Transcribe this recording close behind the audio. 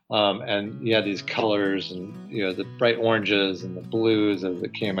And you had these colors and, the bright oranges and the blues as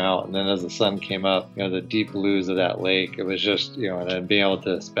it came out. And then as the sun came up, the deep blues of that lake, it was just, and then being able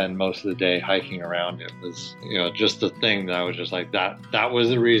to spend most of the day hiking around it was, just the thing that I was just like, that was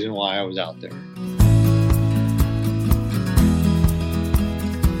the reason why I was out there.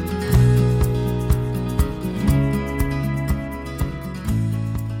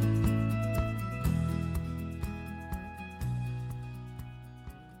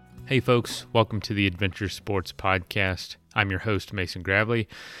 Hey folks, welcome to the Adventure Sports Podcast. I'm your host, Mason Gravely.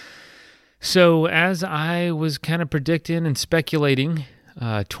 So as I was kind of predicting and speculating,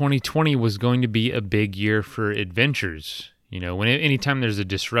 2020 was going to be a big year for adventures. Anytime there's a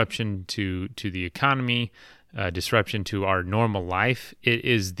disruption to the economy, disruption to our normal life, it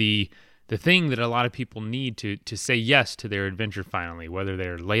is the thing that a lot of people need to say yes to their adventure finally, whether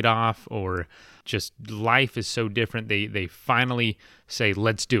they're laid off or just life is so different, they finally say,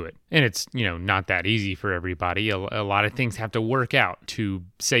 let's do it. And it's, not that easy for everybody. A lot of things have to work out to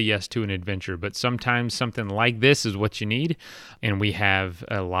say yes to an adventure, but sometimes something like this is what you need. And we have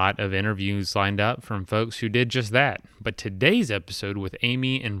a lot of interviews lined up from folks who did just that. But today's episode with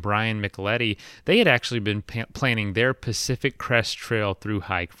Amy and Brian Micheletti, they had actually been planning their Pacific Crest Trail through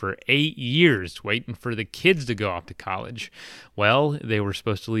hike for 8 years, waiting for the kids to go off to college. Well, they were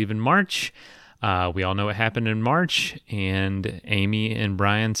supposed to leave in March. We all know what happened in March, and Amy and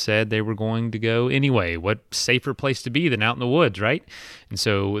Brian said they were going to go anyway. What safer place to be than out in the woods, right? And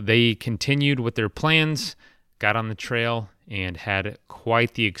so they continued with their plans, got on the trail, and had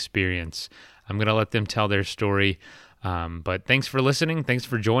quite the experience. I'm going to let them tell their story. But thanks for listening. Thanks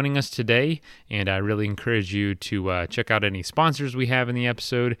for joining us today. And I really encourage you to check out any sponsors we have in the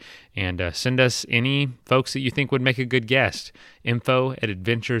episode and send us any folks that you think would make a good guest.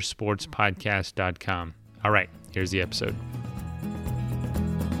 info@adventuresportspodcast.com. All right, here's the episode.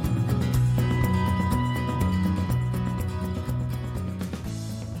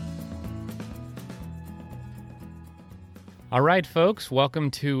 All right, folks,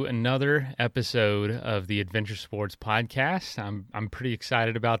 welcome to another episode of the Adventure Sports Podcast. I'm pretty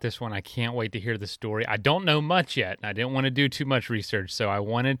excited about this one. I can't wait to hear the story. I don't know much yet. I didn't want to do too much research, so I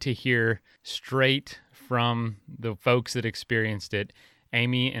wanted to hear straight from the folks that experienced it.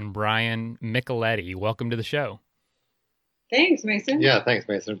 Amy and Brian Micheletti, welcome to the show. Thanks, Mason. Yeah, thanks,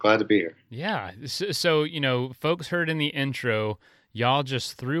 Mason. Glad to be here. Yeah, so folks heard in the intro, y'all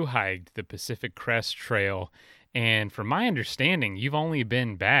just thru-hiked the Pacific Crest Trail. And from my understanding, you've only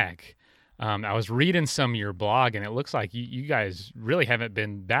been back. I was reading some of your blog, and it looks like you guys really haven't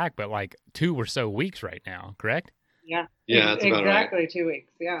been back, but like 2 or so weeks right now, correct? Yeah. Yeah, that's about exactly right. 2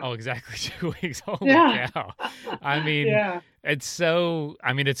 weeks. Yeah. Oh, exactly 2 weeks. Holy cow. I mean, it's so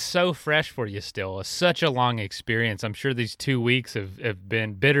fresh for you still. It's such a long experience. I'm sure these 2 weeks have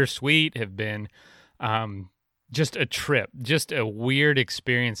been bittersweet, have been just a trip, just a weird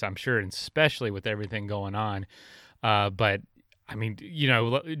experience, I'm sure, and especially with everything going on. But I mean,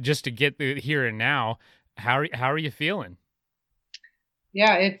 just to get the here and now, how are you feeling?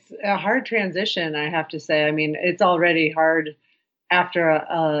 Yeah, it's a hard transition, I have to say. I mean, it's already hard after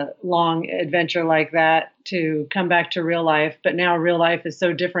a long adventure like that to come back to real life. But now real life is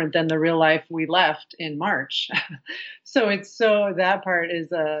so different than the real life we left in March. So that part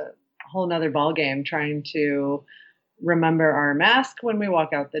is a whole nother ballgame, trying to remember our mask when we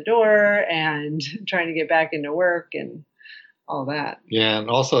walk out the door and trying to get back into work and all that. Yeah, and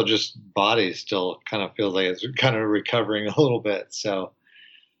also just body still kind of feels like it's kind of recovering a little bit. So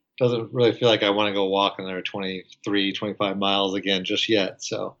doesn't really feel like I want to go walk another 23, 25 miles again just yet.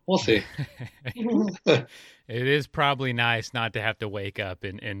 So we'll see. It is probably nice not to have to wake up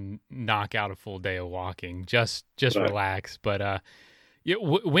and knock out a full day of walking. Just right. Relax. But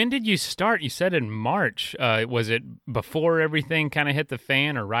when did you start? You said in March. Was it before everything kind of hit the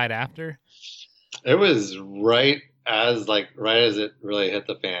fan or right after? It was right as it really hit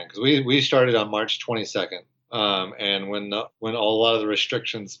the fan, because we started on March 22nd. And when a lot of the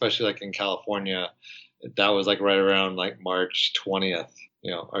restrictions, especially like in California, that was like right around like March 20th,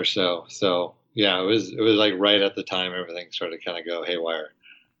 or so. So yeah, it was like right at the time everything started to kind of go haywire.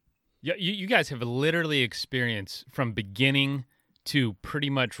 Yeah, you guys have literally experienced from beginning to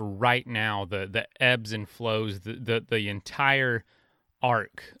pretty much right now the ebbs and flows, the entire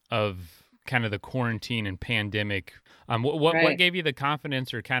arc of kind of the quarantine and pandemic. What gave you the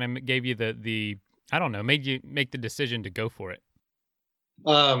confidence, or kind of gave you the I don't know, made you make the decision to go for it?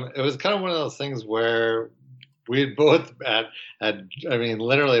 It was kind of one of those things where we both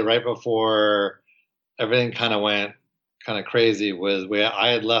literally right before everything kind of went kind of crazy I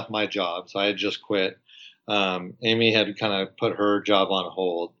had left my job, so I had just quit. Amy had kind of put her job on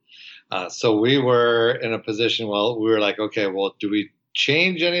hold. So we were in a position, well, we were like, okay, well, do we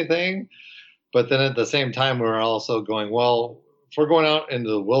change anything? But then at the same time, we were also going, well, if we're going out into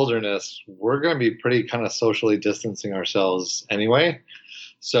the wilderness, we're going to be pretty kind of socially distancing ourselves anyway.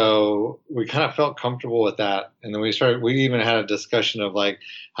 So we kind of felt comfortable with that. And then we even had a discussion of like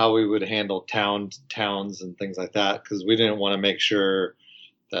how we would handle towns and things like that, because we didn't want to make sure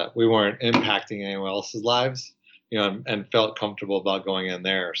that we weren't impacting anyone else's lives, and felt comfortable about going in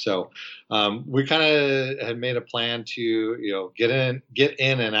there. So we kind of had made a plan to, get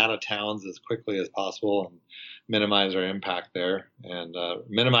in and out of towns as quickly as possible and minimize our impact there and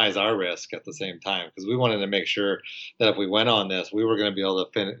minimize our risk at the same time, because we wanted to make sure that if we went on this, we were going to be able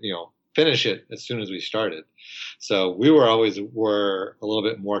to finish it as soon as we started. So we were a little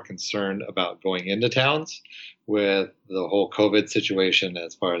bit more concerned about going into towns with the whole COVID situation,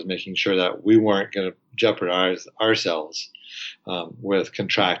 as far as making sure that we weren't going to jeopardize ourselves with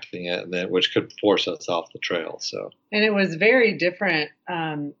contracting it, which could force us off the trail. And it was very different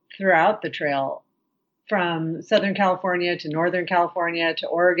throughout the trail, from Southern California to Northern California to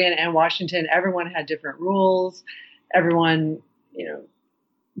Oregon and Washington. Everyone had different rules. Everyone,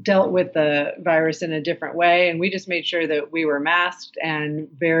 dealt with the virus in a different way. And we just made sure that we were masked and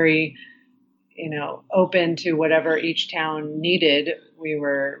very, open to whatever each town needed. We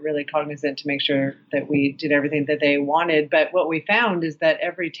were really cognizant to make sure that we did everything that they wanted. But what we found is that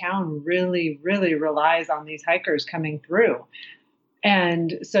every town really, really relies on these hikers coming through.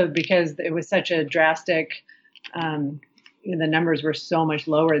 And so because it was such a drastic, the numbers were so much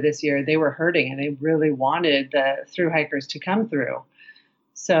lower this year, they were hurting and they really wanted the through hikers to come through.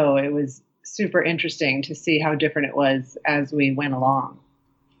 So it was super interesting to see how different it was as we went along.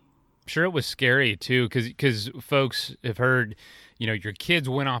 Sure, it was scary too, because folks have heard, your kids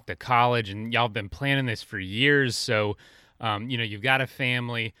went off to college and y'all have been planning this for years. So, you've got a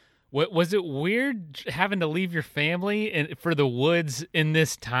family. Was it weird having to leave your family for the woods in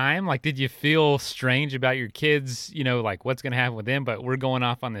this time? Like, did you feel strange about your kids, like what's going to happen with them? But we're going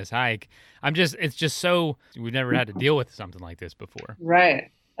off on this hike. It's just so, we've never had to deal with something like this before.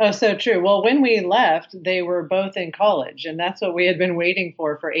 Right. Oh, so true. Well, when we left, they were both in college, and that's what we had been waiting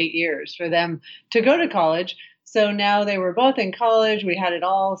for 8 years, for them to go to college. So now they were both in college. We had it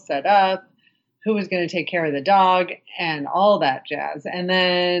all set up, who was going to take care of the dog and all that jazz. And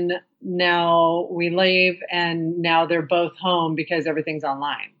then now we leave, and now they're both home because everything's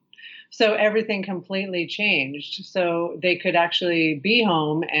online. So everything completely changed. So they could actually be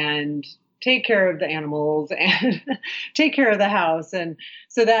home and take care of the animals and take care of the house. And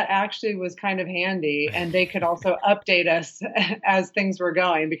so that actually was kind of handy. And they could also update us as things were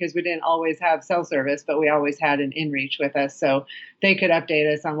going, because we didn't always have cell service, but we always had an inReach with us. So they could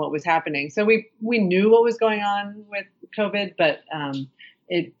update us on what was happening. So we knew what was going on with COVID, but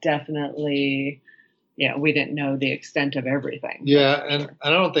it definitely, we didn't know the extent of everything. Yeah. And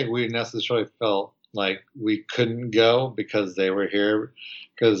I don't think we necessarily felt like we couldn't go because they were here,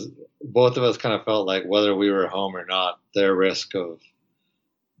 because both of us kind of felt like whether we were home or not, their risk of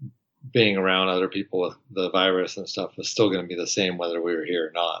being around other people with the virus and stuff was still going to be the same whether we were here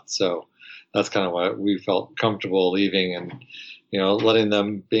or not. So that's kind of why we felt comfortable leaving and,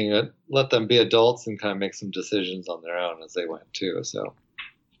 let them be adults and kind of make some decisions on their own as they went too. So,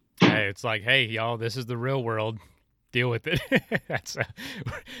 hey, it's like, hey, y'all, this is the real world. Deal with it. That's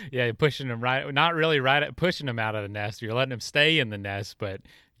you're pushing them pushing them out of the nest. You're letting them stay in the nest, but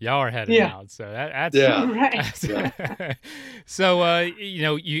y'all are heading out. So that's right. So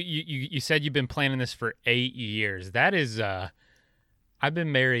you said you've been planning this for 8 years. That is, I've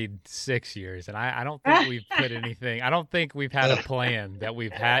been married 6 years, and I don't think we've put anything. I don't think we've had a plan that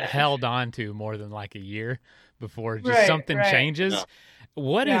we've held on to more than like a year before just something changes.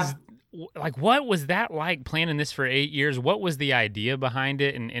 Yeah. What was that like planning this for 8 years? What was the idea behind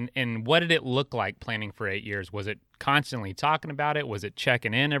it? And what did it look like planning for 8 years? Was it constantly talking about it? Was it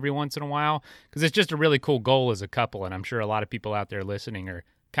checking in every once in a while? Because it's just a really cool goal as a couple. And I'm sure a lot of people out there listening are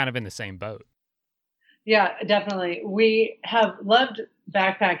kind of in the same boat. Yeah, definitely. We have loved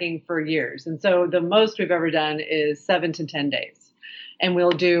backpacking for years. And so the most we've ever done is 7 to 10 days. And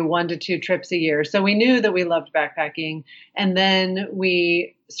we'll do 1 to 2 trips a year. So we knew that we loved backpacking. And then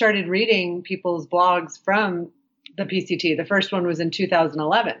we started reading people's blogs from the PCT. The first one was in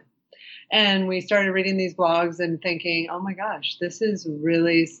 2011. And we started reading these blogs and thinking, oh my gosh, this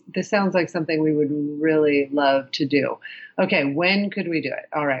sounds like something we would really love to do. Okay, when could we do it?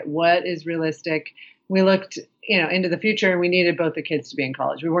 All right, what is realistic? We looked, into the future, and we needed both the kids to be in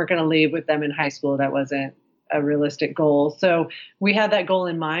college. We weren't going to leave with them in high school. That wasn't a realistic goal. So we had that goal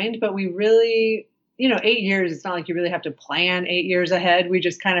in mind, but we really 8 years, it's not like you really have to plan 8 years ahead. We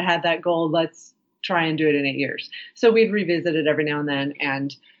just kind of had that goal. Let's try and do it in 8 years. So we'd revisit it every now and then.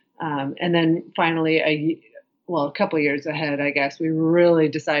 And then finally, a couple of years ahead, I guess, we really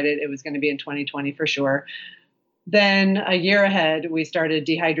decided it was going to be in 2020 for sure. Then a year ahead, we started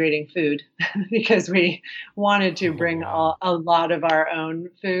dehydrating food because we wanted to bring a lot of our own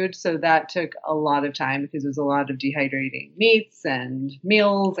food. So that took a lot of time because it was a lot of dehydrating meats and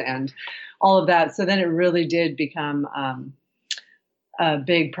meals and all of that. So then it really did become a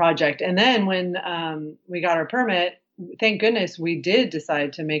big project. And then when we got our permit, thank goodness we did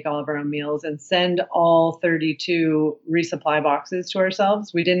decide to make all of our own meals and send all 32 resupply boxes to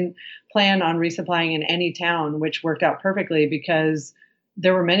ourselves. We didn't plan on resupplying in any town, which worked out perfectly because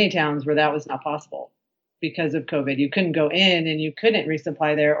there were many towns where that was not possible because of COVID. You couldn't go in and you couldn't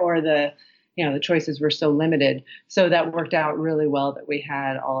resupply there, or the choices were so limited. So that worked out really well that we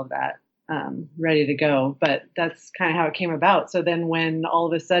had all of that ready to go. But that's kind of how it came about. So then when all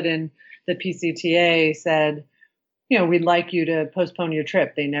of a sudden the PCTA said, we'd like you to postpone your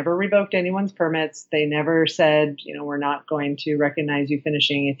trip. They never revoked anyone's permits. They never said, we're not going to recognize you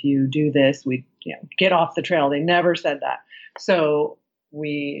finishing if you do this. We, get off the trail. They never said that. So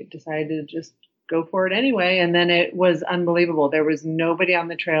we decided to just go for it anyway. And then it was unbelievable. There was nobody on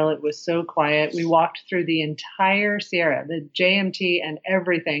the trail. It was so quiet. We walked through the entire Sierra, the JMT and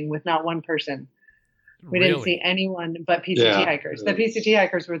everything with not one person. We didn't see anyone but PCT hikers. The PCT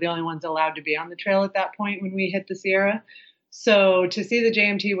hikers were the only ones allowed to be on the trail at that point when we hit the Sierra. So to see the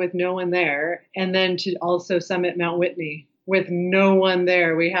JMT with no one there, and then to also summit Mount Whitney with no one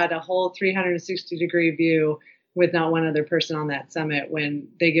there, we had a whole 360-degree view with not one other person on that summit when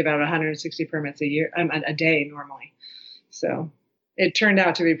they give out 160 permits a day normally. So it turned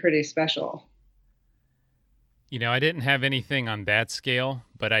out to be pretty special. I didn't have anything on that scale,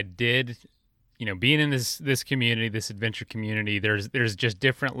 but I did. Being in this community, this adventure community, there's just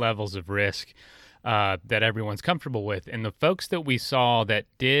different levels of risk that everyone's comfortable with. And the folks that we saw that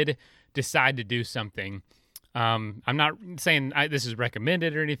did decide to do something, I'm not saying this is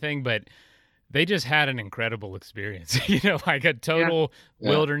recommended or anything, but they just had an incredible experience, like a total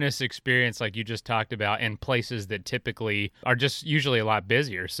wilderness experience like you just talked about, in places that typically are just usually a lot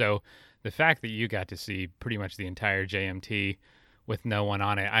busier. So the fact that you got to see pretty much the entire JMT with no one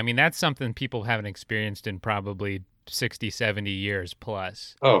on it, I mean, that's something people haven't experienced in probably 60, 70 years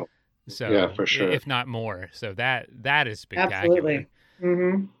plus. Oh, so yeah, for sure. If not more. So that is spectacular. Absolutely.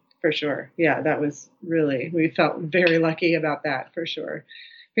 Mm-hmm. For sure. Yeah, that was we felt very lucky about that for sure.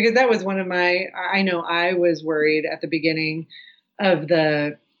 Because that was one of I was worried at the beginning of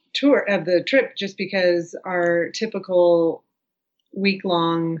the trip, just because our typical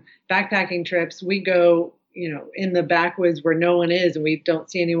week-long backpacking trips, we go in the backwoods where no one is, and we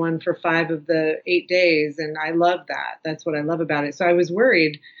don't see anyone for 5 of the 8 days. And I love that. That's what I love about it. So I was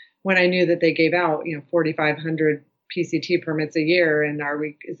worried when I knew that they gave out, 4,500 PCT permits a year. And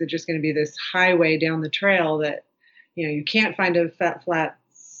is it just going to be this highway down the trail that, you can't find a flat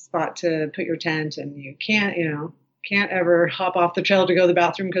spot to put your tent, and you can't ever hop off the trail to go to the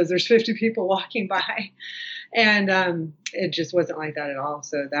bathroom because there's 50 people walking by. And it just wasn't like that at all.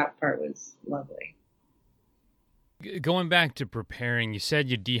 So that part was lovely. Going back to preparing, you said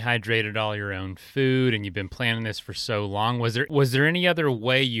you dehydrated all your own food and you've been planning this for so long. Was there any other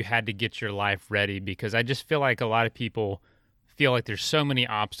way you had to get your life ready? Because I just feel like a lot of people feel like there's so many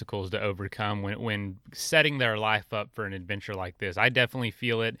obstacles to overcome when setting their life up for an adventure like this. I definitely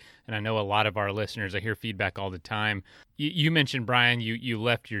feel it, and I know a lot of our listeners, I hear feedback all the time. You mentioned, Brian, you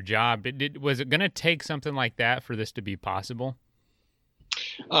left your job. Was it going to take something like that for this to be possible?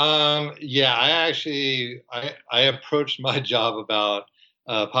 Yeah, I approached my job about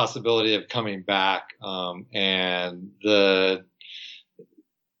possibility of coming back, and the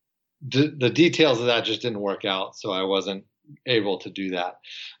details of that just didn't work out, so I wasn't able to do that.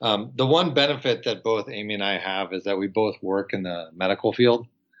 The one benefit that both Amy and I have is that we both work in the medical field.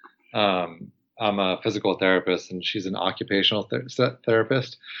 I'm a physical therapist and she's an occupational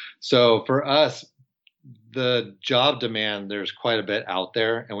therapist. So for us, the job demand, there's quite a bit out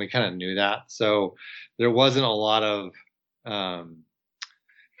there, and we kind of knew that. So there wasn't a lot of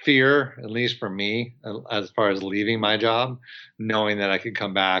fear, at least for me, as far as leaving my job, knowing that I could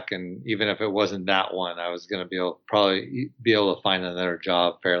come back, and even if it wasn't that one, I was going to probably be able to find another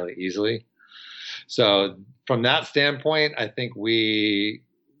job fairly easily. So from that standpoint, I think we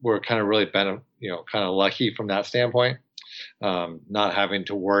were kind of really kind of lucky from that standpoint, not having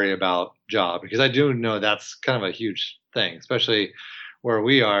to worry about job, because I do know that's kind of a huge thing, especially where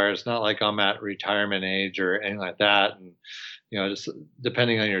we are. It's not like I'm at retirement age or anything like that. And, just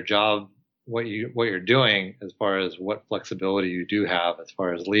depending on your job what you're doing as far as what flexibility you do have as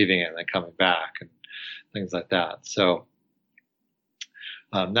far as leaving it and then coming back and things like that. So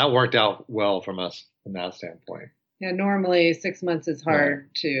that worked out well from us from that standpoint. Yeah, normally 6 months is hard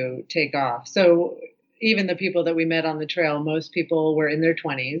to take off. So even the people that we met on the trail, most people were in their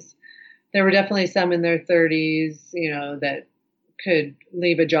 20s. There were definitely some in their 30s, that could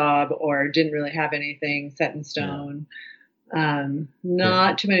leave a job or didn't really have anything set in stone.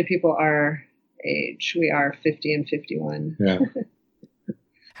 Not too many people our age. We are 50 and 51. Yeah.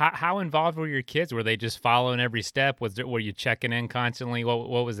 How involved were your kids? Were they just following every step? Were you checking in constantly?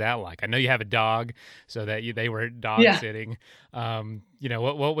 What was that like? I know you have a dog, so that they were dog sitting.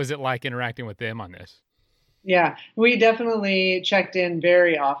 What was it like interacting with them on this? Yeah, we definitely checked in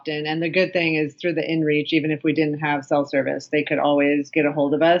very often. And the good thing is through the InReach, even if we didn't have cell service, they could always get a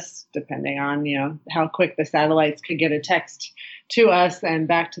hold of us depending on, how quick the satellites could get a text to us and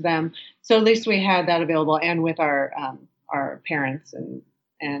back to them. So at least we had that available, and with our parents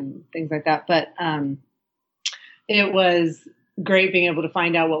and things like that. But it was great being able to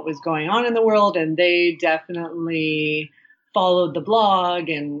find out what was going on in the world. And they definitely followed the blog,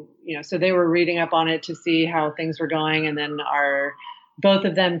 and so they were reading up on it to see how things were going. And then both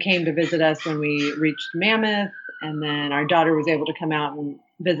of them came to visit us when we reached Mammoth, and then our daughter was able to come out and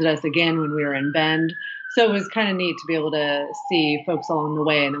visit us again when we were in Bend. So it was kind of neat to be able to see folks along the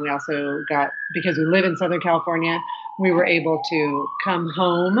way. And then we also because we live in Southern California, we were able to come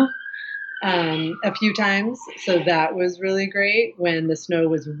home a few times. So that was really great when the snow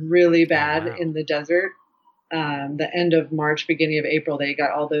was really bad in the desert. The end of March, beginning of April, they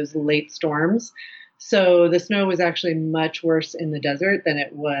got all those late storms. So the snow was actually much worse in the desert than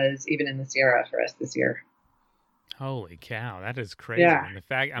it was even in the Sierra for us this year. Holy cow, that is crazy. Yeah, And the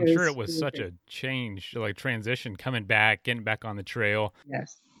fact, I'm sure it was such a change, like transition, coming back, getting back on the trail.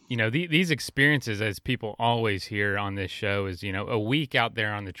 Yes. These experiences, as people always hear on this show, is, a week out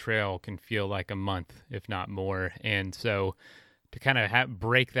there on the trail can feel like a month, if not more. And so to kind of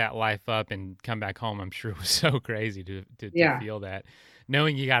break that life up and come back home, I'm sure it was so crazy to feel that.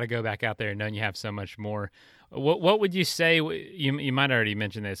 Knowing you got to go back out there, knowing you have so much more. What would you say, you might already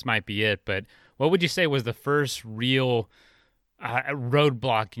mention this might be it, but what would you say was the first real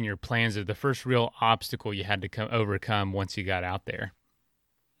roadblock in your plans, or the first real obstacle you had to overcome once you got out there?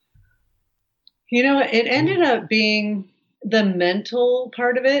 It ended up being the mental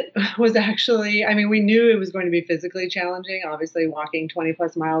part of it was actually, we knew it was going to be physically challenging, obviously walking 20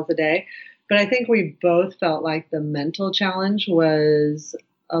 plus miles a day. But I think we both felt like the mental challenge was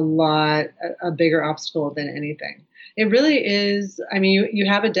a bigger obstacle than anything. It really is. You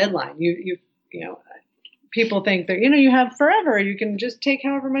have a deadline. You people think that, you have forever. You can just take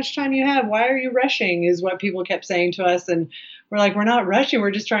however much time you have. Why are you rushing is what people kept saying to us. And we're like, we're not rushing.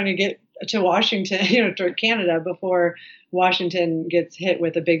 We're just trying to get to Washington, to Canada before Washington gets hit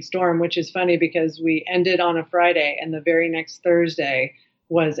with a big storm, which is funny because we ended on a Friday and the very next Thursday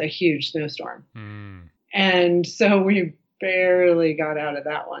was a huge snowstorm. And so we barely got out of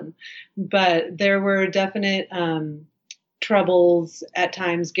that one. But there were definite troubles at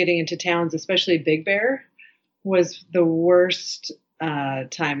times getting into towns, especially Big Bear was the worst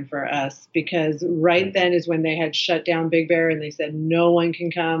time for us, because right then is when they had shut down Big Bear and they said no one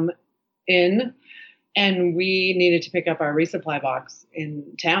can come in, and we needed to pick up our resupply box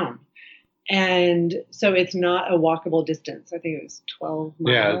in town. And so it's not a walkable distance. I think it was 12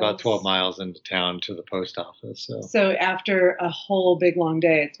 miles. Yeah, about 12 miles into town to the post office. So after a whole big long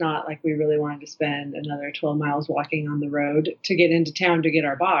day, it's not like we really wanted to spend another 12 miles walking on the road to get into town to get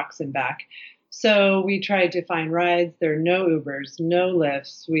our box and back. So we tried to find rides. There are no Ubers, no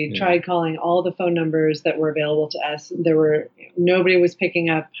Lyfts. We tried calling all the phone numbers that were available to us. Nobody was picking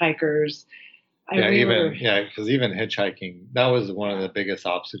up hikers. Because even hitchhiking, that was one of the biggest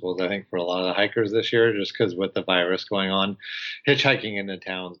obstacles, I think, for a lot of the hikers this year, just because with the virus going on, hitchhiking into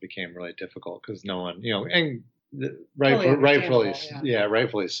towns became really difficult because no one, and rightfully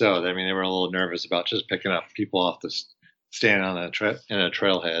so. I mean, they were a little nervous about just picking up people off the stand on in a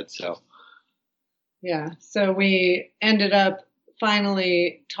trailhead. So we ended up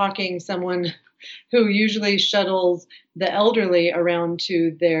finally talking someone who usually shuttles the elderly around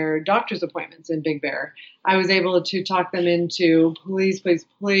to their doctor's appointments in Big Bear. I was able to talk them into, please,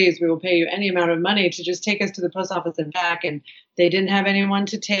 we will pay you any amount of money to just take us to the post office and back. And they didn't have anyone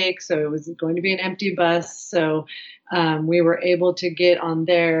to take, so it was going to be an empty bus. So we were able to get on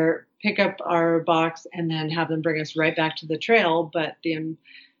there, pick up our box, and then have them bring us right back to the trail. But the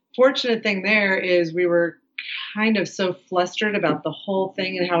unfortunate thing there is we were kind of so flustered about the whole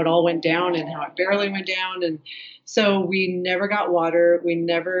thing and how it all went down and how it barely went down. And so we never got water, we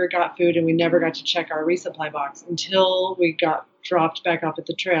never got food, and we never got to check our resupply box until we got dropped back off at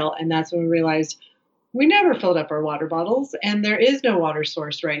the trail. And that's when we realized we never filled up our water bottles and there is no water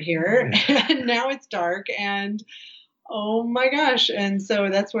source right here. And now it's dark and oh my gosh. And so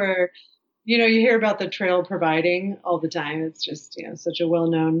that's where, you hear about the trail providing all the time. It's just, such a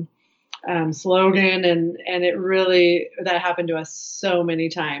well-known slogan. And it really, that happened to us so many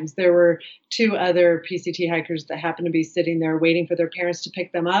times. There were 2 other PCT hikers that happened to be sitting there waiting for their parents to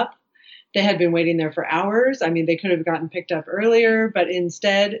pick them up. They had been waiting there for hours. I mean, they could have gotten picked up earlier, but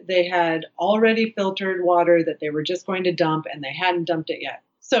instead they had already filtered water that they were just going to dump and they hadn't dumped it yet.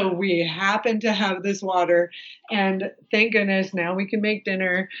 So we happened to have this water and thank goodness now we can make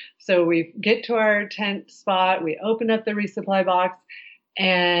dinner. So we get to our tent spot, we open up the resupply box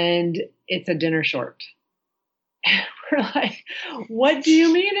and it's a dinner short. We're like, what do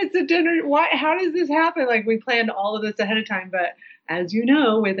you mean it's a dinner? Why? How does this happen? Like we planned all of this ahead of time, but as you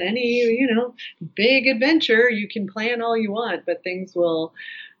know, with any, big adventure, you can plan all you want, but things will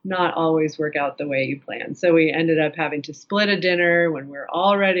not always work out the way you plan. So we ended up having to split a dinner when we're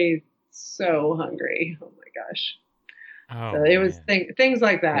already so hungry. Oh my gosh. Oh, so it was things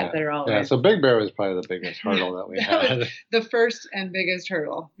like that that are always. Yeah, so Big Bear was probably the biggest hurdle that we had. Was the first and biggest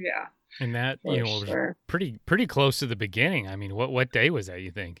hurdle. Yeah. And that, was pretty close to the beginning. I mean, what day was that,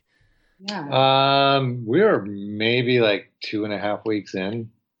 you think? Yeah. We were maybe like 2.5 weeks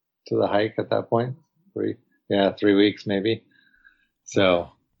in to the hike at that point. 3 weeks maybe.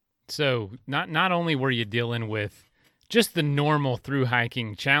 So not only were you dealing with just the normal through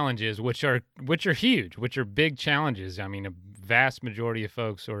hiking challenges, which are huge, which are big challenges. I mean, a vast majority of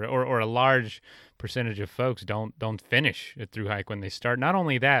folks or a large percentage of folks don't finish a through hike when they start. Not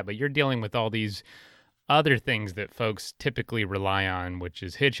only that, but you're dealing with all these other things that folks typically rely on, which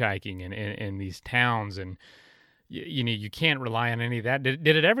is hitchhiking in these towns. And you can't rely on any of that. Did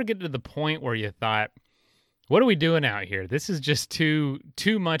it ever get to the point where you thought, what are we doing out here? This is just too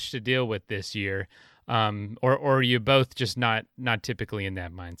much to deal with this year. Or are you both just not typically in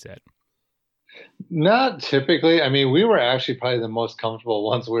that mindset? Not typically. I mean, we were actually probably the most comfortable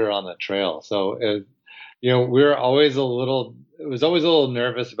once we were on the trail. So, we were always a little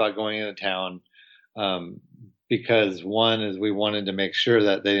nervous about going into town. Because one is we wanted to make sure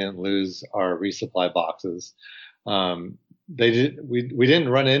that they didn't lose our resupply boxes. We didn't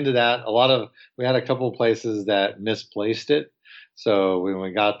run into that. We had a couple of places that misplaced it. So when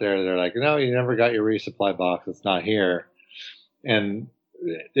we got there, they're like, no, you never got your resupply box. It's not here. And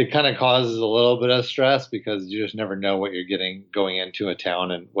it kind of causes a little bit of stress because you just never know what you're getting going into a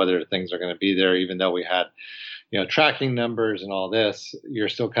town and whether things are going to be there, even though we had, tracking numbers and all this. You're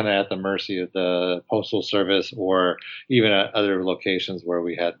still kind of at the mercy of the postal service or even at other locations where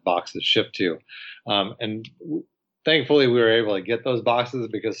we had boxes shipped to. And thankfully we were able to get those boxes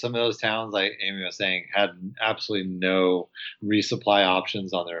because some of those towns, like Amy was saying, had absolutely no resupply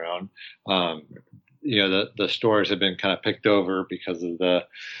options on their own. The stores had been kind of picked over because of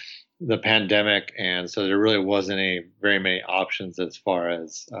the pandemic. And so there really wasn't very many options as far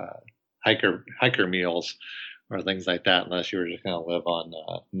as hiker meals or things like that, unless you were just going to live on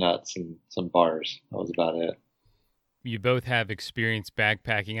nuts and some bars. That was about it. You both have experience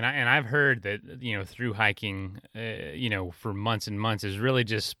backpacking, and I've heard that through hiking, for months and months is really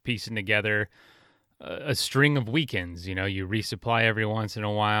just piecing together a string of weekends. You resupply every once in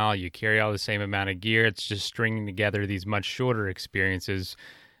a while, you carry all the same amount of gear. It's just stringing together these much shorter experiences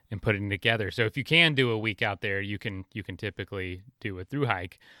and putting together. So if you can do a week out there, you can typically do a through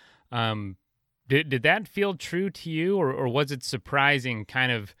hike. Did that feel true to you, or was it surprising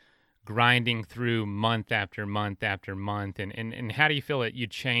kind of grinding through month after month after month? And how do you feel that you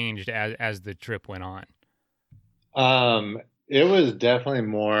changed as the trip went on? It was definitely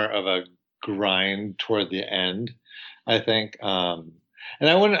more of a grind toward the end, I think. And I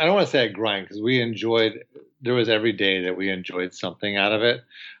don't want to say a grind because there was every day that we enjoyed something out of it.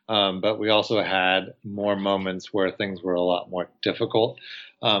 But we also had more moments where things were a lot more difficult.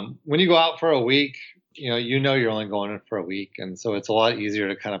 When you go out for a week, you're only going in for a week. And so it's a lot easier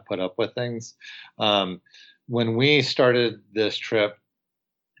to kind of put up with things. When we started this trip,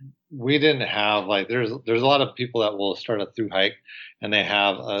 we didn't have there's a lot of people that will start a through hike and they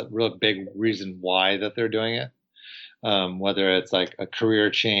have a real big reason why that they're doing it. Whether it's like a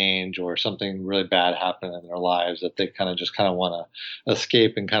career change or something really bad happened in their lives that they kind of want to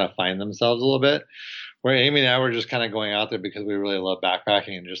escape and kind of find themselves a little bit. Where Amy and I were just kind of going out there because we really love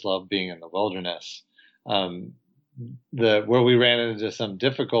backpacking and just love being in the wilderness. Where we ran into some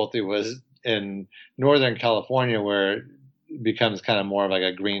difficulty was in Northern California, where it becomes kind of more of like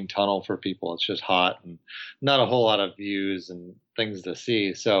a green tunnel for people. It's just hot and not a whole lot of views and things to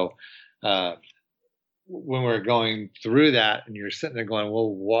see. So uh, when we're going through that and you're sitting there going,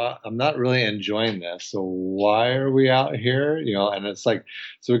 well, what? I'm not really enjoying this. So why are we out here? And it's like,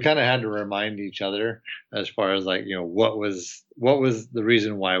 so we kind of had to remind each other as far as like, what was the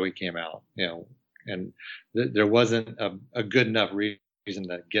reason why we came out, and there wasn't a good enough reason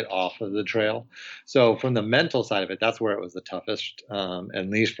to get off of the trail. So from the mental side of it, that's where it was the toughest, at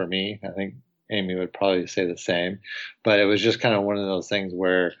least for me. I think Amy would probably say the same, but it was just kind of one of those things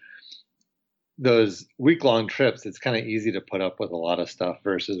where those week-long trips, it's kind of easy to put up with a lot of stuff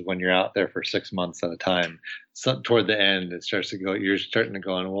versus when you're out there for 6 months at a time. So toward the end, it starts to go. You're starting to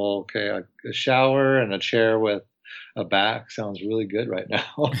go, well, okay, a shower and a chair with a back sounds really good right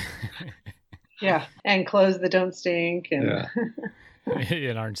now. Yeah, and clothes that don't stink, and Yeah.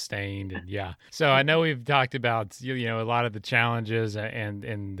 and aren't stained, and yeah. So I know we've talked about a lot of the challenges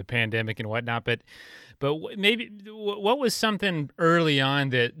and the pandemic and whatnot, but maybe what was something early on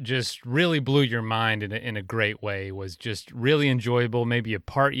that just really blew your mind in a great way, was just really enjoyable, maybe a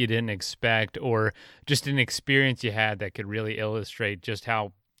part you didn't expect, or just an experience you had that could really illustrate just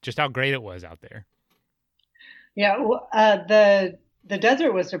how great it was out there? Yeah, the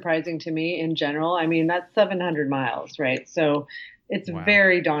desert was surprising to me in general. I mean, that's 700 miles, right? So it's Wow.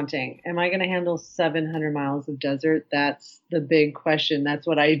 very daunting. Am I going to handle 700 miles of desert? That's the big question. That's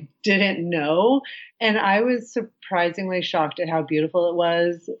what I didn't know. And I was surprisingly shocked at how beautiful it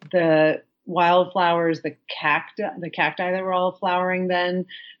was. The wildflowers, the cacti that were all flowering then.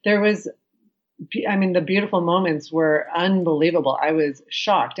 The beautiful moments were unbelievable. I was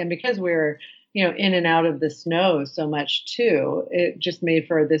shocked. And because we're in and out of the snow so much too, it just made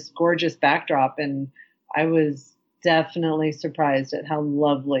for this gorgeous backdrop. And I was definitely surprised at how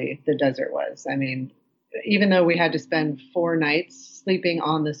lovely the desert was. I mean, even though we had to spend 4 nights sleeping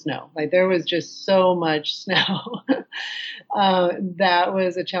on the snow, like there was just so much snow. That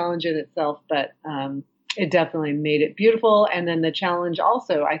was a challenge in itself, but it definitely made it beautiful. And then the challenge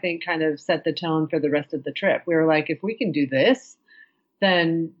also, I think, kind of set the tone for the rest of the trip. We were like, if we can do this,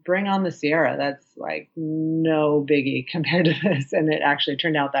 then bring on the Sierra. That's like no biggie compared to this. And it actually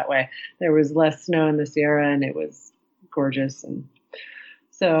turned out that way. There was less snow in the Sierra and it was gorgeous. And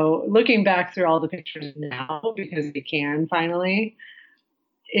so looking back through all the pictures now, because we can finally,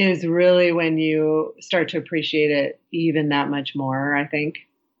 is really when you start to appreciate it even that much more. I think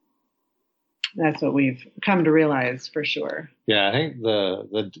that's what we've come to realize for sure. Yeah, I think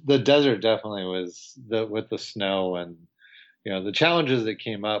the desert definitely was with the snow and the challenges that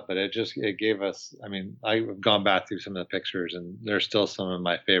came up, but it gave us. I mean, I've gone back through some of the pictures, and they're still some of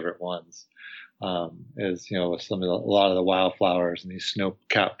my favorite ones. Is with a lot of the wildflowers and these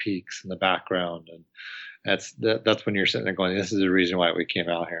snow-capped peaks in the background, and that's when you're sitting there going, "This is the reason why we came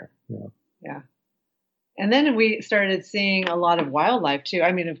out here." Yeah. And then we started seeing a lot of wildlife too.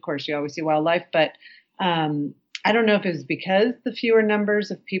 I mean, of course, you always see wildlife, but I don't know if it was because the fewer numbers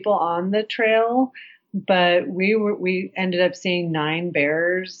of people on the trail. But we ended up seeing 9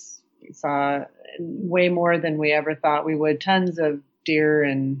 bears. We saw way more than we ever thought we would. Tons of deer,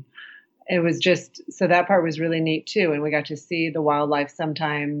 and it was just, so that part was really neat too. And we got to see the wildlife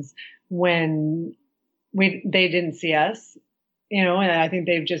sometimes when they didn't see us, and I think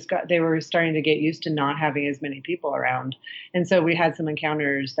they were starting to get used to not having as many people around. And so we had some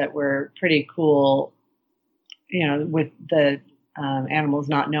encounters that were pretty cool, with the animals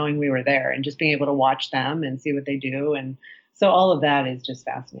not knowing we were there and just being able to watch them and see what they do. And so all of that is just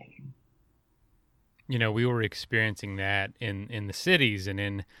fascinating. We were experiencing that in the cities and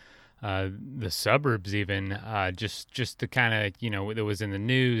in the suburbs even, just the kind of, that was in the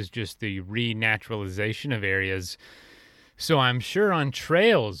news, just the renaturalization of areas. So I'm sure on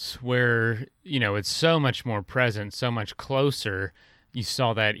trails where, it's so much more present, so much closer, you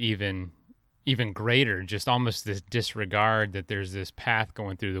saw that even greater, just almost this disregard that there's this path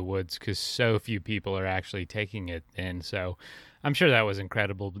going through the woods because so few people are actually taking it. And so I'm sure that was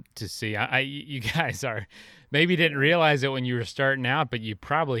incredible to see. You guys maybe didn't realize it when you were starting out, but you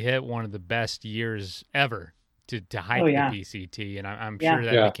probably hit one of the best years ever to hike the PCT. And I'm sure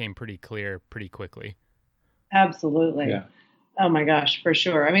that became pretty clear pretty quickly. Absolutely. Yeah. Oh my gosh, for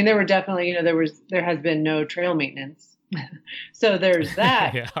sure. I mean, there were definitely, there has been no trail maintenance. So there's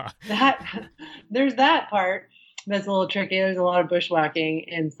that. There's that part that's a little tricky. There's a lot of bushwhacking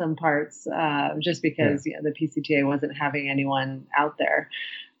in some parts, just because the PCTA wasn't having anyone out there.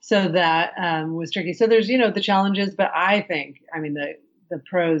 So that was tricky. So there's the challenges, but I think the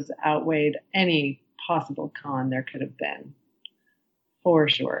pros outweighed any possible con there could have been. for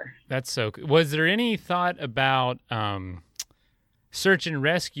sure. That's so cool. Was there any thought about search and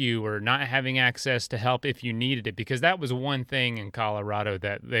rescue or not having access to help if you needed it? Because that was one thing in Colorado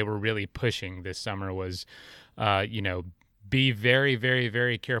that they were really pushing this summer was, be very, very,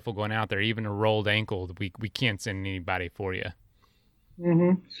 very careful going out there. Even a rolled ankle, we can't send anybody for you.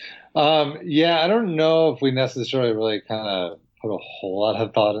 Yeah, I don't know if we necessarily really kind of put a whole lot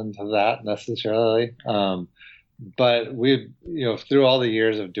of thought into that necessarily. But we, through all the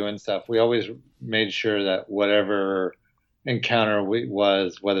years of doing stuff, we always made sure that whatever encounter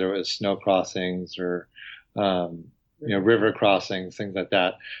was, whether it was snow crossings or, river crossings, things like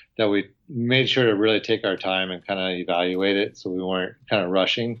that, that we made sure to really take our time and kind of evaluate it so we weren't kind of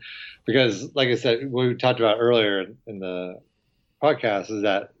rushing. Because, like I said, what we talked about earlier in the podcast is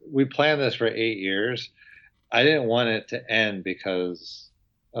that we planned this for 8 years. I didn't want it to end because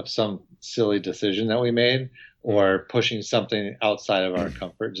of some silly decision that we made or pushing something outside of our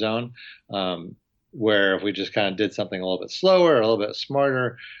comfort zone. Where if we just kind of did something a little bit slower, a little bit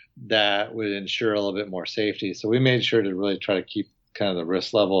smarter, that would ensure a little bit more safety. So we made sure to really try to keep kind of the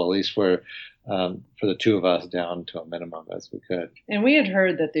risk level, at least for the two of us, down to a minimum as we could. And we had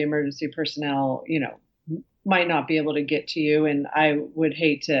heard that the emergency personnel, might not be able to get to you. And I would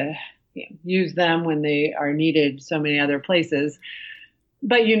hate to use them when they are needed so many other places.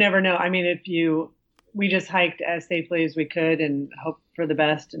 But you never know. I mean, we just hiked as safely as we could and hoped for the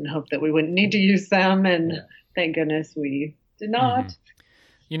best and hoped that we wouldn't need to use them. And thank goodness we did not.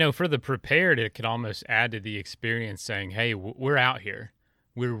 For the prepared, it could almost add to the experience saying, hey, we're out here.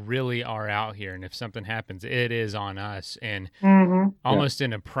 We really are out here. And if something happens, it is on us. And almost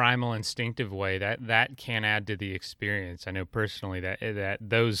in a primal, instinctive way, that can add to the experience. I know personally that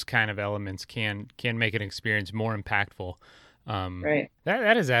those kind of elements can make an experience more impactful. Right.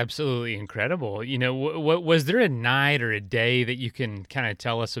 That is absolutely incredible. What was there a night or a day that you can kind of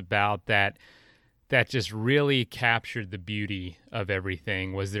tell us about that just really captured the beauty of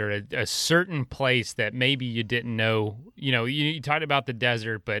everything? Was there a certain place that maybe you didn't know? You talked about the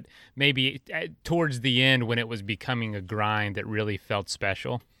desert, but maybe towards the end when it was becoming a grind that really felt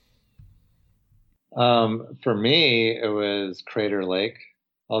special? For me, it was Crater Lake.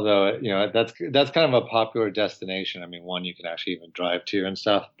 Although, that's kind of a popular destination. I mean, one you can actually even drive to and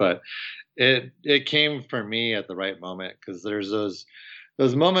stuff, but it came for me at the right moment, because there's those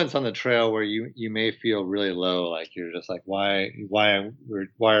moments on the trail where you may feel really low, like you're just like, why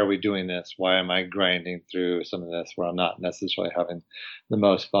are we doing this? Why am I grinding through some of this where I'm not necessarily having the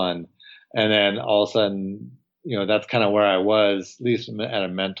most fun? And then all of a sudden, that's kind of where I was, at least at a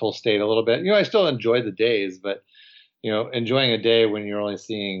mental state a little bit. I still enjoy the days, but enjoying a day when you're only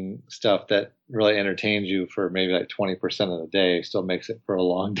seeing stuff that really entertains you for maybe like 20% of the day still makes it for a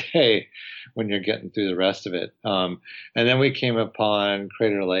long day when you're getting through the rest of it. And then we came upon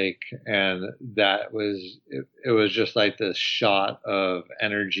Crater Lake, and that was, it was just like this shot of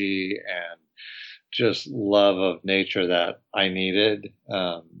energy and just love of nature that I needed,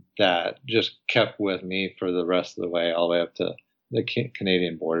 that just kept with me for the rest of the way, all the way up to the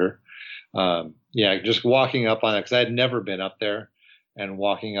Canadian border. Just walking up on it, because I had never been up there, and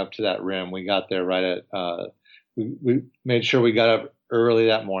walking up to that rim, we got there right at, we made sure we got up early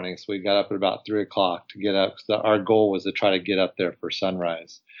that morning. So we got up at about 3:00 to get up, because our goal was to try to get up there for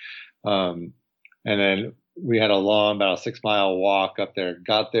sunrise. And then we had a long, about a 6-mile walk up there,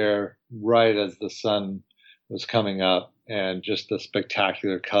 got there right as the sun was coming up, and just the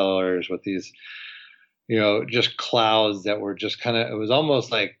spectacular colors with these, just clouds that were just kind of, it was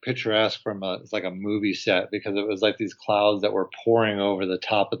almost like picturesque it's like a movie set, because it was like these clouds that were pouring over the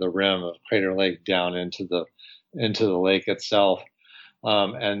top of the rim of Crater Lake down into the lake itself.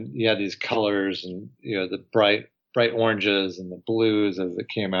 And you had these colors, and, the bright oranges and the blues as it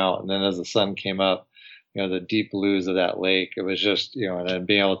came out. And then as the sun came up, the deep blues of that lake. It was just, and then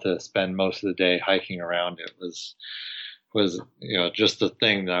being able to spend most of the day hiking around it was just the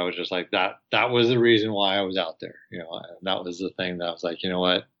thing that I was just like, that was the reason why I was out there. That was the thing that I was like,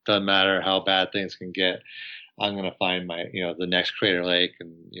 what, doesn't matter how bad things can get, I'm going to find my, the next Crater Lake,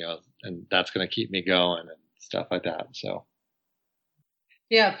 and, and that's going to keep me going and stuff like that. So.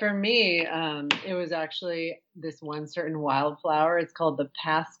 Yeah, for me, it was actually this one certain wildflower. It's called the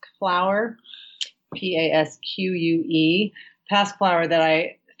pasque flower, Pasque, pasque flower, that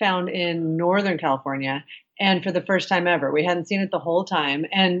I found in Northern California. And for the first time ever, we hadn't seen it the whole time.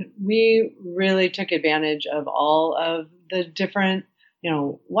 And we really took advantage of all of the different,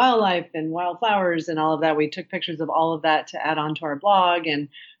 wildlife and wildflowers and all of that. We took pictures of all of that to add onto our blog. And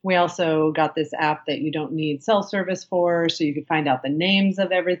we also got this app that you don't need cell service for, so you could find out the names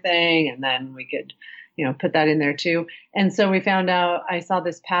of everything. And then we could, put that in there too. And so we found out, I saw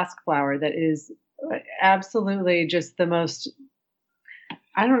this pasque flower that is absolutely just the most,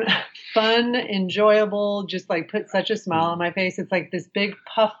 I don't know, fun, enjoyable, just like put such a smile on my face. It's like this big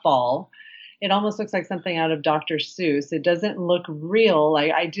puffball. It almost looks like something out of Dr. Seuss. It doesn't look real.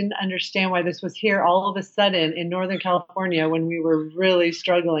 Like, I didn't understand why this was here all of a sudden in Northern California when we were really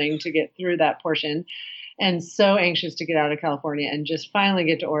struggling to get through that portion, and so anxious to get out of California and just finally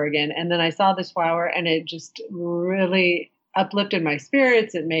get to Oregon. And then I saw this flower and it just really uplifted my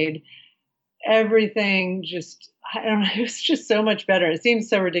spirits. It made everything just, I don't know, it was just so much better. It seems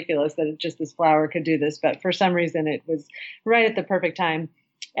so ridiculous that this flower could do this, but for some reason it was right at the perfect time.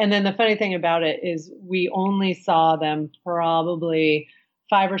 And then the funny thing about it is we only saw them probably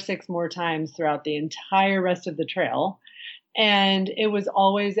 5 or 6 more times throughout the entire rest of the trail. And it was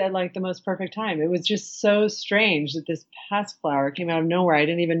always at like the most perfect time. It was just so strange that this pasque flower came out of nowhere. I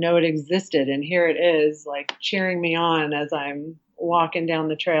didn't even know it existed. And here it is, like cheering me on as I'm walking down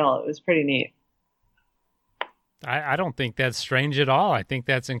the trail. It was pretty neat. I don't think that's strange at all. I think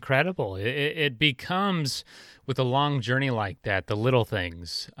that's incredible. It becomes, with a long journey like that, the little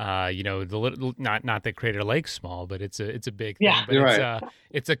things. The little, not that Crater Lake's small, but it's a big thing. Yeah, but you're it's right.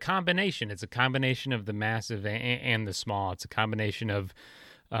 It's a combination. It's a combination of the massive and the small. It's a combination of,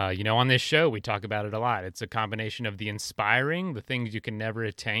 on this show we talk about it a lot. It's a combination of the inspiring, the things you can never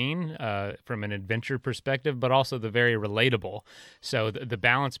attain from an adventure perspective, but also the very relatable. So the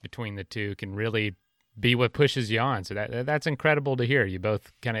balance between the two can really be what pushes you on. So that's incredible to hear. You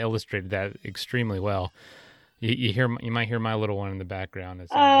both kind of illustrated that extremely well. You might hear my little one in the background.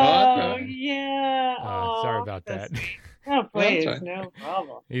 Oh, yeah. Sorry about that. Oh, please, Right. no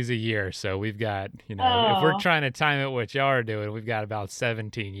problem. He's a year, so we've got, if we're trying to time it what y'all are doing, we've got about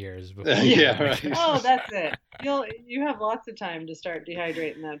 17 years before. Yeah, right. Oh, that's it. You have lots of time to start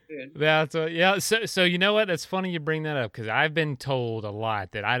dehydrating that food. That's yeah. So you know what? That's funny you bring that up, because I've been told a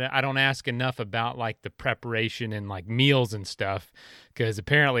lot that I don't ask enough about like the preparation and like meals and stuff, because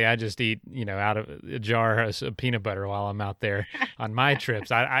apparently I just eat out of a jar of peanut butter while I'm out there on my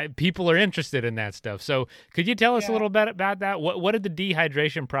trips. People are interested in that stuff. So could you tell us a little bit about that? What did the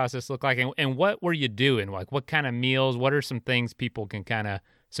dehydration process look like, and what were you doing? Like, what kind of meals? What are some things people can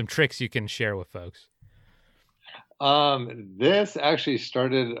some tricks you can share with folks? This actually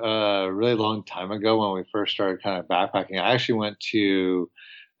started a really long time ago when we first started kind of backpacking. I actually went to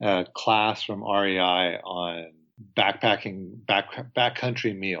a class from REI on backpacking,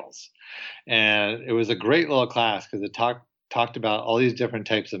 backcountry meals. And it was a great little class because it talked about all these different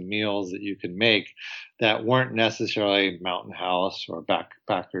types of meals that you could make that weren't necessarily Mountain House or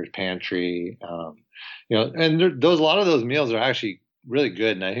Backpacker's Pantry. And a lot of those meals are actually really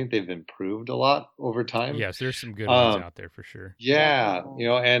good, and I think they've improved a lot over time. Yes, there's some good ones out there for sure. Yeah,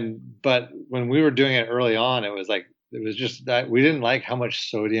 but when we were doing it early on, it was just that we didn't like how much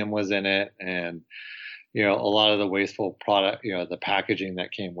sodium was in it, and a lot of the wasteful product, the packaging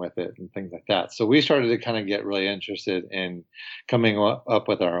that came with it and things like that. So we started to kind of get really interested in coming up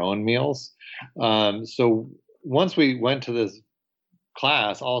with our own meals. So once we went to this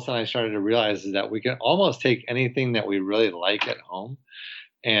class, all of a sudden I started to realize is that we can almost take anything that we really like at home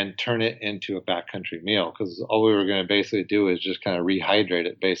and turn it into a backcountry meal, because all we were going to basically do is just kind of rehydrate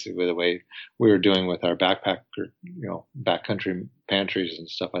it, basically the way we were doing with our backcountry pantries and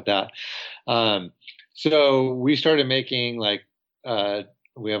stuff like that. So we started making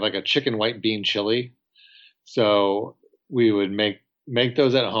we have like a chicken white bean chili. So we would make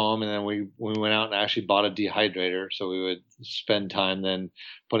those at home, and then we went out and actually bought a dehydrator. So we would spend time then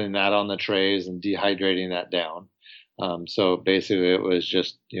putting that on the trays and dehydrating that down. So basically it was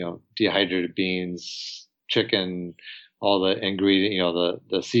just, dehydrated beans, chicken, all the ingredient,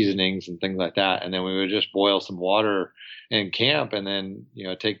 the seasonings and things like that. And then we would just boil some water in camp, and then,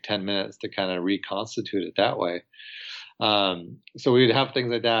 take 10 minutes to kind of reconstitute it that way. So we'd have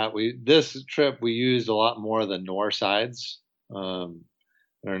things like that. This trip, we used a lot more of the Knorr sides. I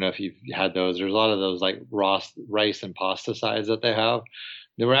don't know if you've had those. There's a lot of those like rice and pasta sides that they have.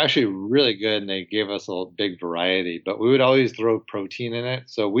 They were actually really good, and they gave us a big variety, but we would always throw protein in it.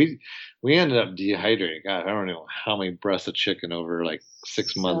 So we ended up dehydrating. God, I don't know how many breasts of chicken over like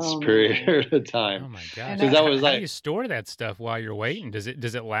 6 months period of time. Oh my gosh. Because that was how do you store that stuff while you're waiting? Does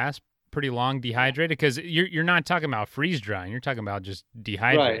it last pretty long dehydrated? Because you're not talking about freeze drying. You're talking about just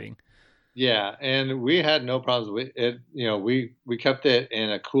dehydrating. Right. Yeah, and we had no problems with it. We kept it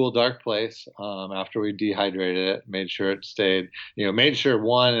in a cool, dark place after we dehydrated it. Made sure it stayed. Made sure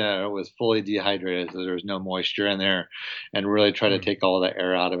it was fully dehydrated, so there was no moisture in there, and really try to take all the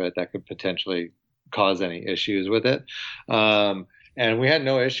air out of it that could potentially cause any issues with it. And we had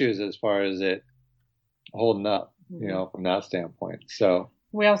no issues as far as it holding up, from that standpoint. So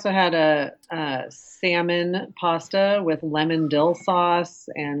we also had a salmon pasta with lemon dill sauce,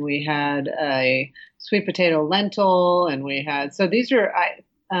 and we had a sweet potato lentil, and so these are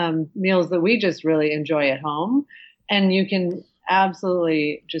meals that we just really enjoy at home, and you can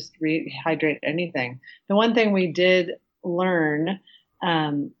absolutely just rehydrate anything. The one thing we did learn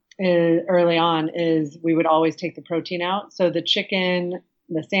early on is we would always take the protein out. So the chicken,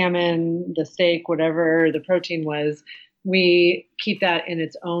 the salmon, the steak, whatever the protein was, we keep that in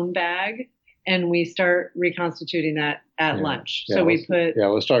its own bag, and we start reconstituting that at lunch. So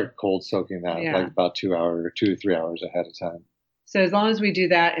we'll start cold soaking that like about 2 hours or 2 to 3 hours ahead of time. So as long as we do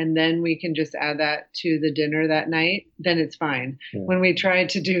that, and then we can just add that to the dinner that night, then it's fine. Yeah. When we tried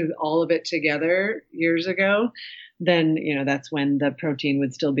to do all of it together years ago, then, that's when the protein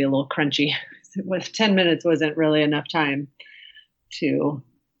would still be a little crunchy. 10 minutes wasn't really enough time to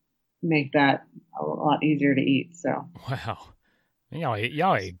make that a lot easier to eat. So wow,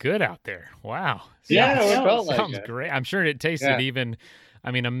 y'all ate good out there. Wow, sounds great. I'm sure it tasted even. I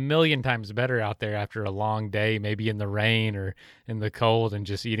mean, a million times better out there after a long day, maybe in the rain or in the cold, and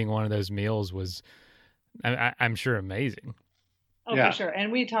just eating one of those meals was, I'm sure, amazing. Oh, for sure.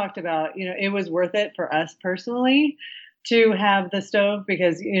 And we talked about, it was worth it for us personally to have the stove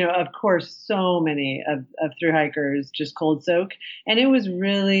because, of course, so many of thru hikers just cold soak. And it was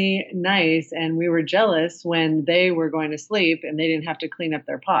really nice. And we were jealous when they were going to sleep and they didn't have to clean up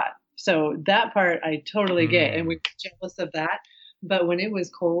their pot. So that part I totally get. And we were jealous of that. But when it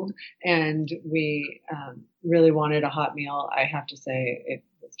was cold and we really wanted a hot meal, I have to say it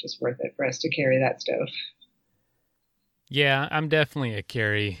was just worth it for us to carry that stove. Yeah, I'm definitely a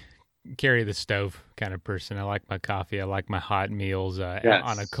carry the stove kind of person. I like my coffee. I like my hot meals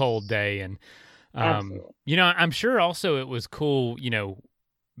on a cold day. And, I'm sure also it was cool,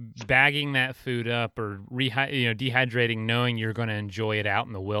 bagging that food up or dehydrating, knowing you're going to enjoy it out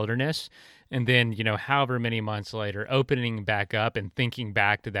in the wilderness. And then, however many months later, opening back up and thinking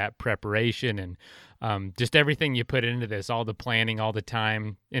back to that preparation and just everything you put into this, all the planning, all the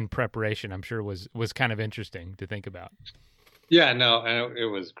time in preparation, I'm sure was kind of interesting to think about. Yeah, no, and it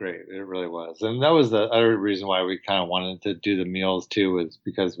was great. It really was. And that was the other reason why we kind of wanted to do the meals too, was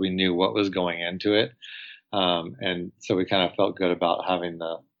because we knew what was going into it. And so we kind of felt good about having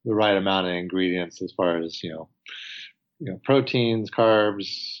the right amount of ingredients as far as, proteins,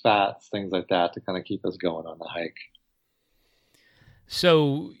 carbs, fats, things like that to kind of keep us going on the hike.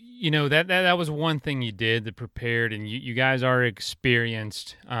 So, that was one thing you did that prepared, and you guys are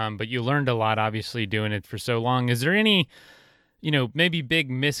experienced, but you learned a lot, obviously, doing it for so long. Is there any, maybe big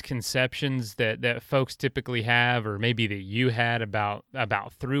misconceptions that folks typically have, or maybe that you had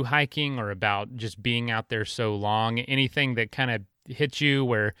about thru hiking or about just being out there so long? Anything that kind of hit you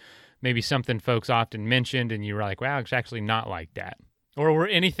where maybe something folks often mentioned and you were like, wow, it's actually not like that? Or were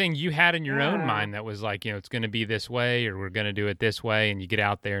anything you had in your own mind that was like, it's going to be this way, or we're going to do it this way, and you get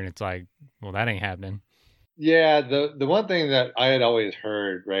out there and it's like, well, that ain't happening? Yeah, the one thing that I had always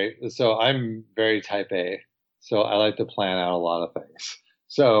heard, right? So I'm very type A, so I like to plan out a lot of things.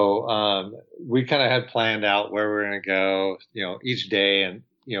 So we kind of had planned out where we're going to go, each day, and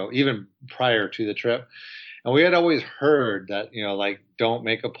even prior to the trip. And we had always heard that, don't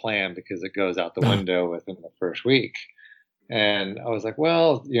make a plan because it goes out the window within the first week. And I was like,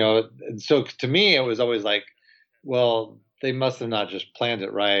 well, so to me, it was always like, well, they must have not just planned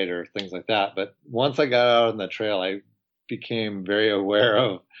it right or things like that. But once I got out on the trail, I became very aware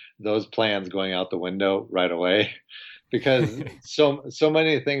of those plans going out the window right away because so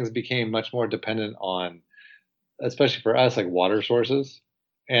many things became much more dependent on, especially for us, like water sources.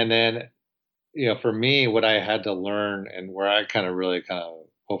 And then, for me, what I had to learn and where I kind of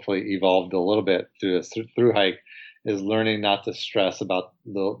hopefully evolved a little bit through this thru hike is learning not to stress about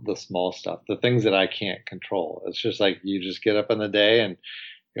the small stuff, the things that I can't control. It's just like you just get up in the day and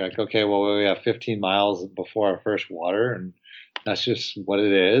you're like, okay, well, we have 15 miles before our first water, and that's just what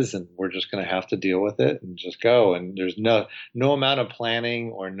it is, and we're just going to have to deal with it and just go. And there's no amount of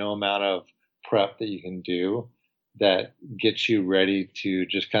planning or no amount of prep that you can do that gets you ready to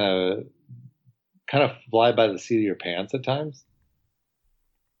just kind of fly by the seat of your pants at times.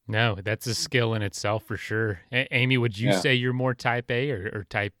 No, that's a skill in itself for sure. Amy, would you say you're more type A or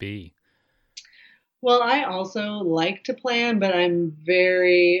type B? Well, I also like to plan, but I'm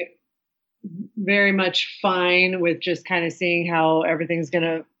very, very much fine with just kind of seeing how everything's going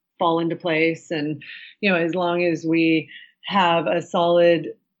to fall into place. And, as long as we have a solid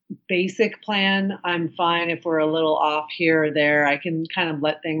basic plan, I'm fine if we're a little off here or there. I can kind of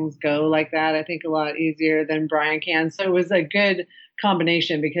let things go like that, I think, a lot easier than Brian can. So it was a good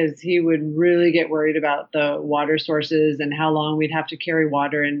combination because he would really get worried about the water sources and how long we'd have to carry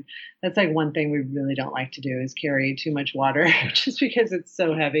water. And that's like one thing we really don't like to do is carry too much water just because it's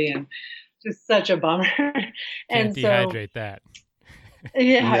so heavy and just such a bummer. Can't dehydrate that.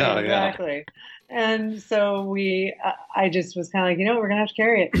 Yeah, exactly. And so I just was kind of like, we're going to have to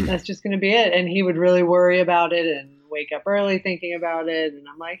carry it. That's just going to be it. And he would really worry about it and wake up early thinking about it. And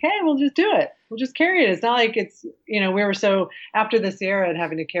I'm like, hey, we'll just do it. We'll just carry it. It's not like it's, we were so after the Sierra and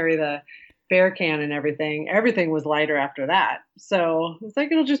having to carry the bear can and everything was lighter after that. So it's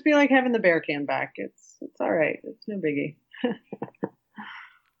like, it'll just be like having the bear can back. It's all right. It's no biggie.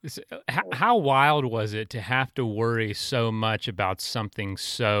 How wild was it to have to worry so much about something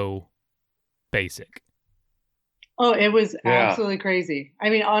so basic? Oh, it was absolutely crazy. I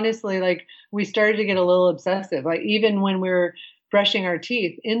mean, honestly, like we started to get a little obsessive. Like even when we were brushing our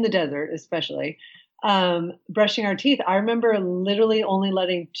teeth in the desert, especially brushing our teeth, I remember literally only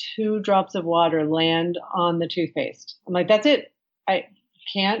letting 2 drops of water land on the toothpaste. I'm like, that's it. I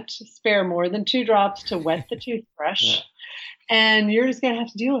can't spare more than 2 drops to wet the toothbrush. Yeah. And you're just going to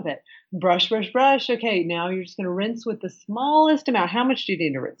have to deal with it. Brush, brush, brush. Okay, now you're just going to rinse with the smallest amount. How much do you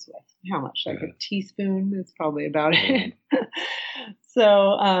need to rinse with? How much? Like a teaspoon? That's probably about it.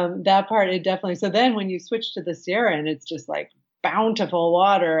 So that part, it definitely. So then when you switch to the Sierra and it's just like bountiful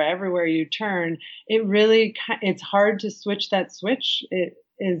water everywhere you turn, it's hard to switch that switch. It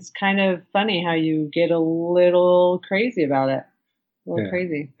is kind of funny how you get a little crazy about it. A little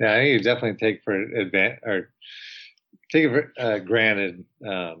crazy. Yeah, I think you definitely take it granted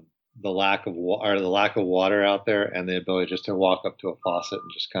the lack of water out there and the ability just to walk up to a faucet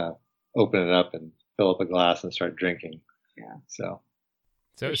and just kind of open it up and fill up a glass and start drinking. Yeah. So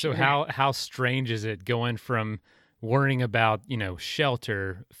how strange is it going from worrying about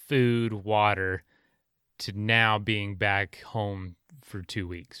shelter, food, water to now being back home for 2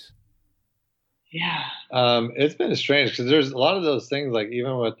 weeks? Yeah. It's been strange because there's a lot of those things, like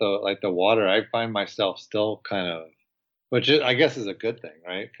even with the water, I find myself still kind of, which I guess is a good thing,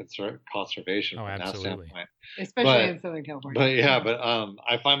 right? Conservation from that standpoint. Especially in Southern California. But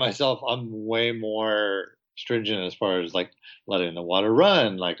I find myself, I'm way more stringent as far as like letting the water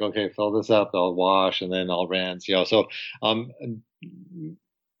run. Like, okay, fill this up, I'll wash, and then I'll rinse. So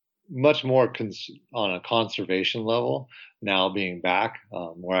much more on a conservation level now being back,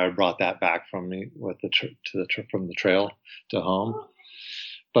 where I brought that back from me with from the trail to home.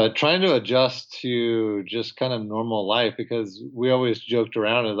 But trying to adjust to just kind of normal life, because we always joked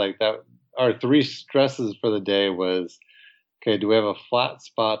around as like that. Our 3 stresses for the day was, okay, do we have a flat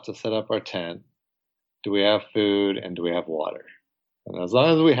spot to set up our tent? Do we have food? And do we have water? And as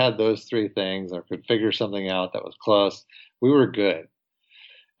long as we had those 3 things or could figure something out that was close, we were good.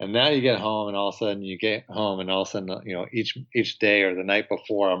 And now you get home and all of a sudden each day or the night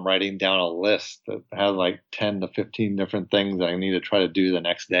before, I'm writing down a list that has like 10 to 15 different things that I need to try to do the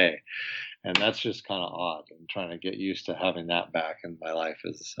next day. And that's just kind of odd. And trying to get used to having that back in my life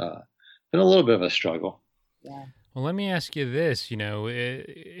has been a little bit of a struggle. Yeah. Well, let me ask you this,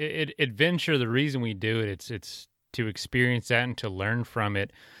 adventure, the reason we do it, it's to experience that and to learn from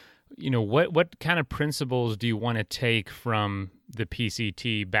it. What kind of principles do you want to take from the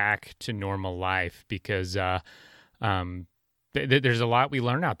PCT back to normal life? Because there's a lot we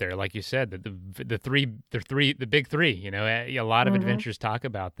learn out there, like you said, that the big three. A lot of adventurers talk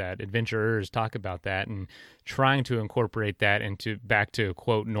about that, and trying to incorporate that back to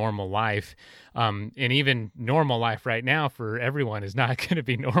quote normal life. And even normal life right now for everyone is not going to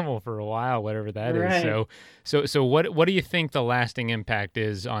be normal for a while, whatever that is. So what do you think the lasting impact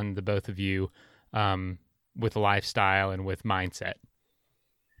is on the both of you, with lifestyle and with mindset?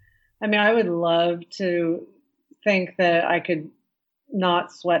 I mean, I would love to think that I could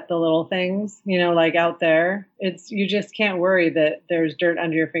not sweat the little things, like out there. You just can't worry that there's dirt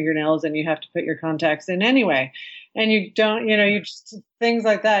under your fingernails and you have to put your contacts in anyway. And you don't, you just things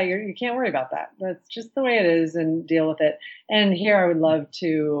like that. You can't worry about that. That's just the way it is and deal with it. And here I would love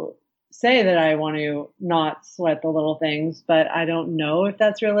to say that I want to not sweat the little things, but I don't know if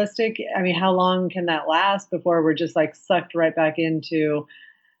that's realistic. I mean, how long can that last before we're just like sucked right back into,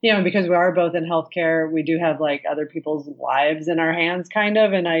 because we are both in healthcare, we do have like other people's lives in our hands kind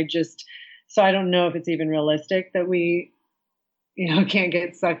of. And so I don't know if it's even realistic that we, can't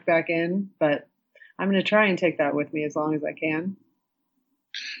get sucked back in, but I'm going to try and take that with me as long as I can.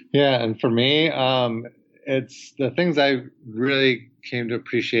 Yeah. And for me, it's the things I really came to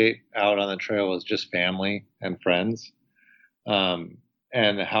appreciate out on the trail was just family and friends,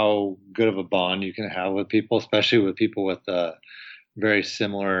 and how good of a bond you can have with people, especially with people with very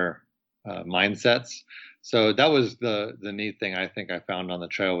similar mindsets. So that was the neat thing I think I found on the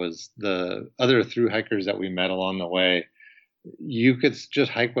trail was the other thru hikers that we met along the way. You could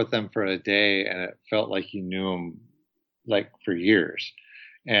just hike with them for a day and it felt like you knew them like for years.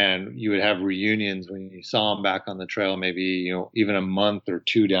 And you would have reunions when you saw them back on the trail, maybe, even a month or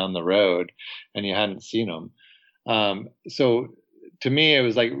two down the road and you hadn't seen them. So to me, it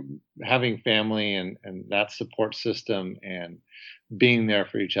was like having family and that support system and being there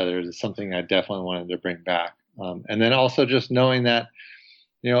for each other is something I definitely wanted to bring back. And then also just knowing that,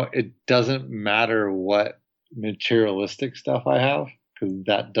 it doesn't matter what materialistic stuff I have, because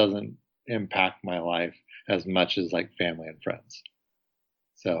that doesn't impact my life as much as like family and friends.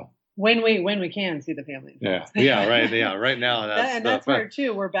 So when we can see the family. Yeah, right. Yeah, right now that's hard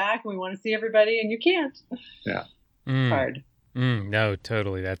too. We're back and we want to see everybody, and you can't. Yeah, hard. No,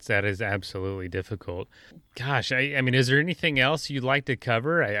 totally. That is absolutely difficult. Gosh, I mean, is there anything else you'd like to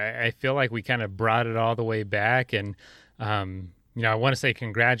cover? I feel like we kind of brought it all the way back, and I want to say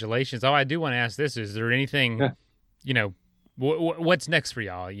congratulations. Oh, I do want to ask this: is there anything, what's next for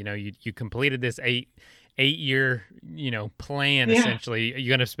y'all? You completed this eight-year, plan essentially. Are you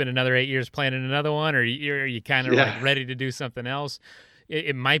going to spend another 8 years planning another one, or are you kind of like ready to do something else?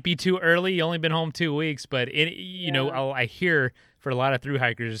 It might be too early. You only been home 2 weeks, but I hear for a lot of thru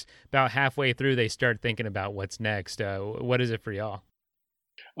hikers about halfway through they start thinking about what's next. What is it for y'all?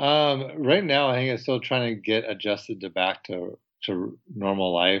 Right now, I think I'm still trying to get adjusted back to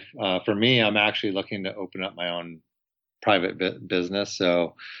normal life. For me, I'm actually looking to open up my own private business,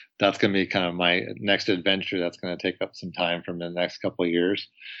 so that's going to be kind of my next adventure. That's going to take up some time from the next couple of years.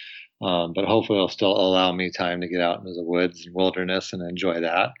 But hopefully it'll still allow me time to get out into the woods and wilderness and enjoy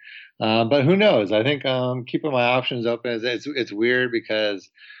that. But who knows? I think keeping my options open it's weird because,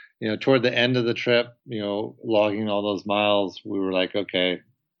 toward the end of the trip, logging all those miles, we were like, okay,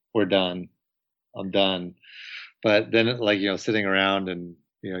 we're done. I'm done. But then sitting around and,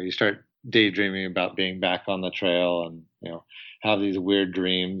 you start daydreaming about being back on the trail and, have these weird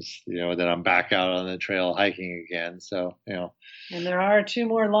dreams, that I'm back out on the trail hiking again. So, And there are 2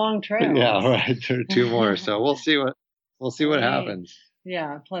 more long trails. Yeah, right. There are 2 more. So we'll see what happens.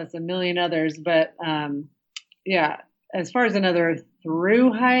 Yeah, plus a million others. But as far as another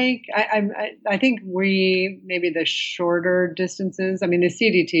through hike, I think maybe the shorter distances. I mean, the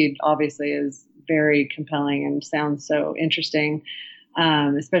CDT obviously is very compelling and sounds so interesting,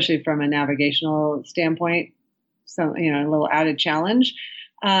 especially from a navigational standpoint. So, a little added challenge.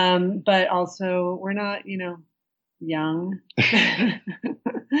 But also we're not, young,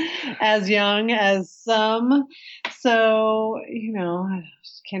 as young as some. So,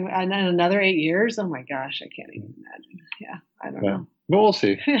 can another 8 years? Oh my gosh, I can't even imagine. Yeah, I don't know. But we'll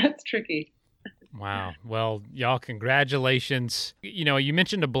see. It's tricky. Wow. Well, y'all, congratulations. You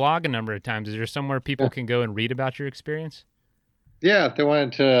mentioned a blog a number of times. Is there somewhere people can go and read about your experience? Yeah, if they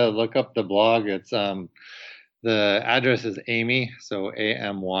wanted to look up the blog, it's the address is Amy, so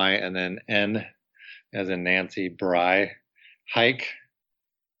AMY, and then N as in Nancy Bry,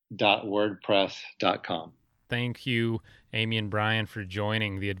 hike.wordpress.com. Thank you, Amy and Brian, for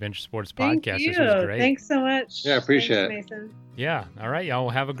joining the Adventure Sports Thank Podcast. you. This was great. Thanks so much. Yeah, appreciate it. Mason. Yeah. All right, y'all.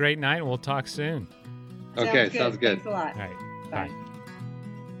 Well, have a great night, and we'll talk soon. Okay, sounds good. Thanks a lot. All right. Bye.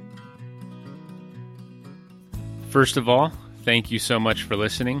 First of all, thank you so much for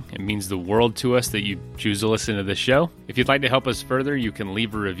listening. It means the world to us that you choose to listen to this show. If you'd like to help us further, you can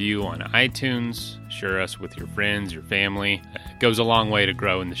leave a review on iTunes, share us with your friends, your family. It goes a long way to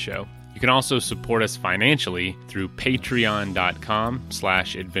grow in the show. You can also support us financially through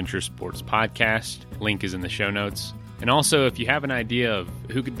patreon.com/adventuresportspodcast. Link is in the show notes. And also, if you have an idea of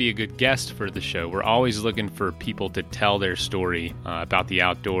who could be a good guest for the show, we're always looking for people to tell their story about the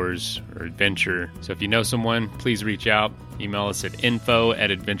outdoors or adventure. So if you know someone, please reach out. Email us at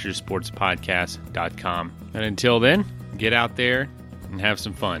info@adventuresportspodcast.com. And until then, get out there and have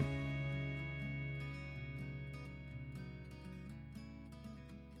some fun.